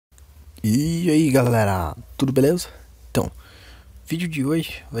E aí galera, tudo beleza? Então, o vídeo de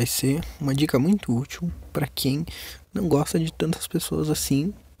hoje vai ser uma dica muito útil para quem não gosta de tantas pessoas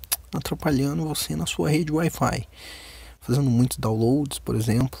assim atrapalhando você na sua rede Wi-Fi, fazendo muitos downloads, por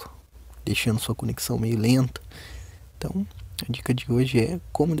exemplo, deixando sua conexão meio lenta. Então, a dica de hoje é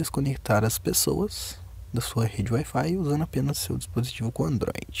como desconectar as pessoas da sua rede Wi-Fi usando apenas seu dispositivo com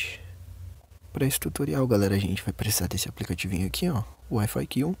Android. Para esse tutorial, galera, a gente vai precisar desse aplicativinho aqui, ó, o Wi-Fi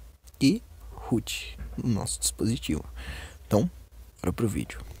e root no nosso dispositivo. Então, bora pro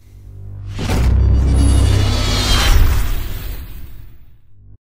vídeo.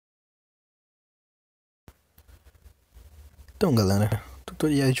 Então, galera,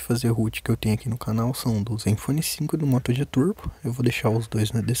 tutoriais de fazer root que eu tenho aqui no canal são do Zenfone 5 e do Moto G Turbo. Eu vou deixar os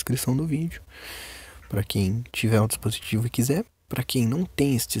dois na descrição do vídeo, para quem tiver um dispositivo e quiser. Para quem não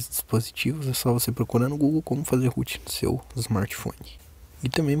tem esses dispositivos, é só você procurar no Google como fazer root no seu smartphone. E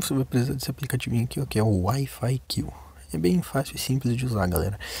também você vai precisar desse aplicativinho aqui, ó, que é o Wi-Fi. É bem fácil e simples de usar,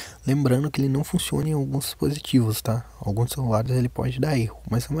 galera. Lembrando que ele não funciona em alguns dispositivos, tá? Alguns celulares ele pode dar erro,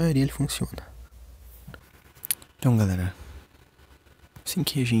 mas a maioria ele funciona. Então, galera, assim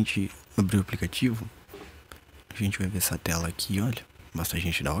que a gente abrir o aplicativo, a gente vai ver essa tela aqui, olha. Basta a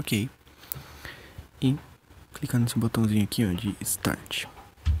gente dar OK. E clicar nesse botãozinho aqui, ó, de Start,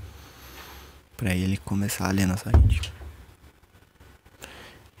 para ele começar a ler nossa rede.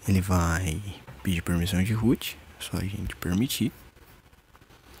 Ele vai pedir permissão de root, é só a gente permitir.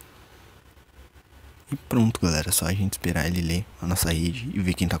 E pronto, galera, é só a gente esperar ele ler a nossa rede e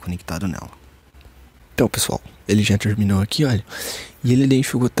ver quem tá conectado nela. Então, pessoal, ele já terminou aqui, olha. E ele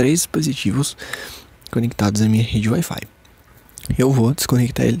identificou 3 dispositivos conectados à minha rede Wi-Fi. Eu vou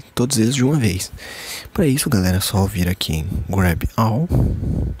desconectar todos eles de uma vez. Para isso, galera, é só vir aqui em Grab All,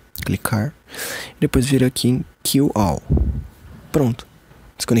 clicar, depois vir aqui em Kill All. Pronto,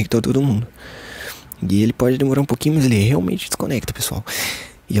 desconectou todo mundo. E ele pode demorar um pouquinho, mas ele realmente desconecta, pessoal.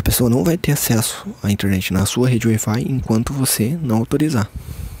 E a pessoa não vai ter acesso à internet na sua rede Wi-Fi enquanto você não autorizar.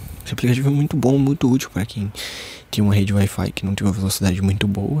 Esse aplicativo é muito bom, muito útil para quem tem uma rede Wi-Fi que não tem uma velocidade muito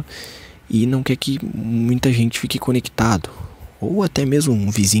boa e não quer que muita gente fique conectado. Ou até mesmo um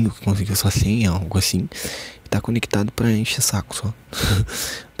vizinho que conseguiu sua senha, algo assim, e tá conectado pra encher saco só.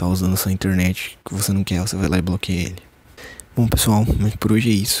 Tá usando sua internet que você não quer, você vai lá e bloqueia ele. Bom, pessoal, mas por hoje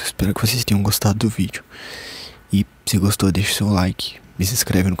é isso. Espero que vocês tenham gostado do vídeo. E se gostou, deixa o seu like e se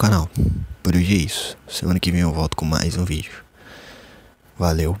inscreve no canal. Por hoje é isso. Semana que vem eu volto com mais um vídeo.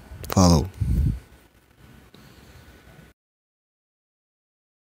 Valeu, falou.